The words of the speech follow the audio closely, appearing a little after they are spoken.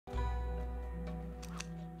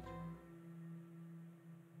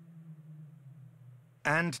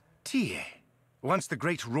And Tie, once the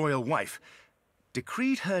great royal wife,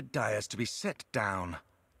 decreed her dais to be set down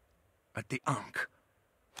at the Ankh.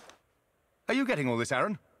 Are you getting all this,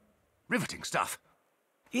 Arun? Riveting stuff.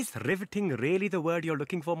 Is riveting really the word you're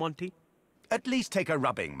looking for, Monty? At least take a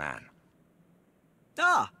rubbing, man.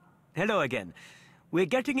 Ah, hello again. We're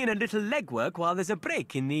getting in a little legwork while there's a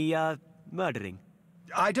break in the, murdering.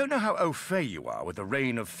 I don't know how au fait you are with the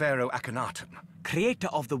reign of Pharaoh Akhenaten. Creator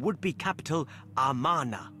of the would-be capital,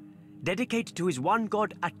 Amarna. Dedicated to his one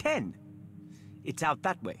god, Aten. It's out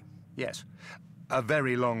that way. Yes, a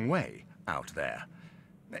very long way out there.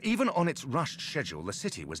 Even on its rushed schedule, the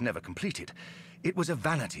city was never completed. It was a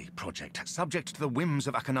vanity project, subject to the whims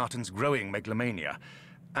of Akhenaten's growing megalomania.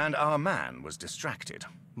 And our man was distracted.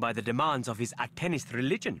 By the demands of his Atenist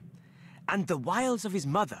religion. And the wiles of his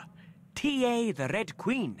mother, Tie the Red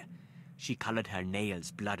Queen. She colored her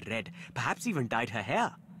nails blood red, perhaps even dyed her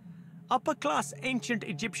hair. Upper-class ancient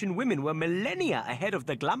Egyptian women were millennia ahead of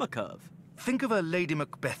the glamour curve. Think of a Lady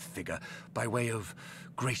Macbeth figure by way of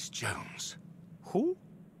Grace Jones. Who?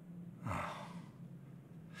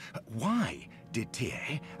 Why did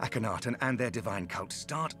Tie, Akhenaten, and their divine cult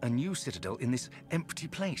start a new citadel in this empty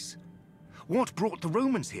place? What brought the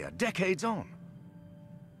Romans here decades on?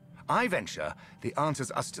 I venture the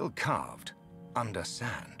answers are still carved under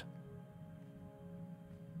sand.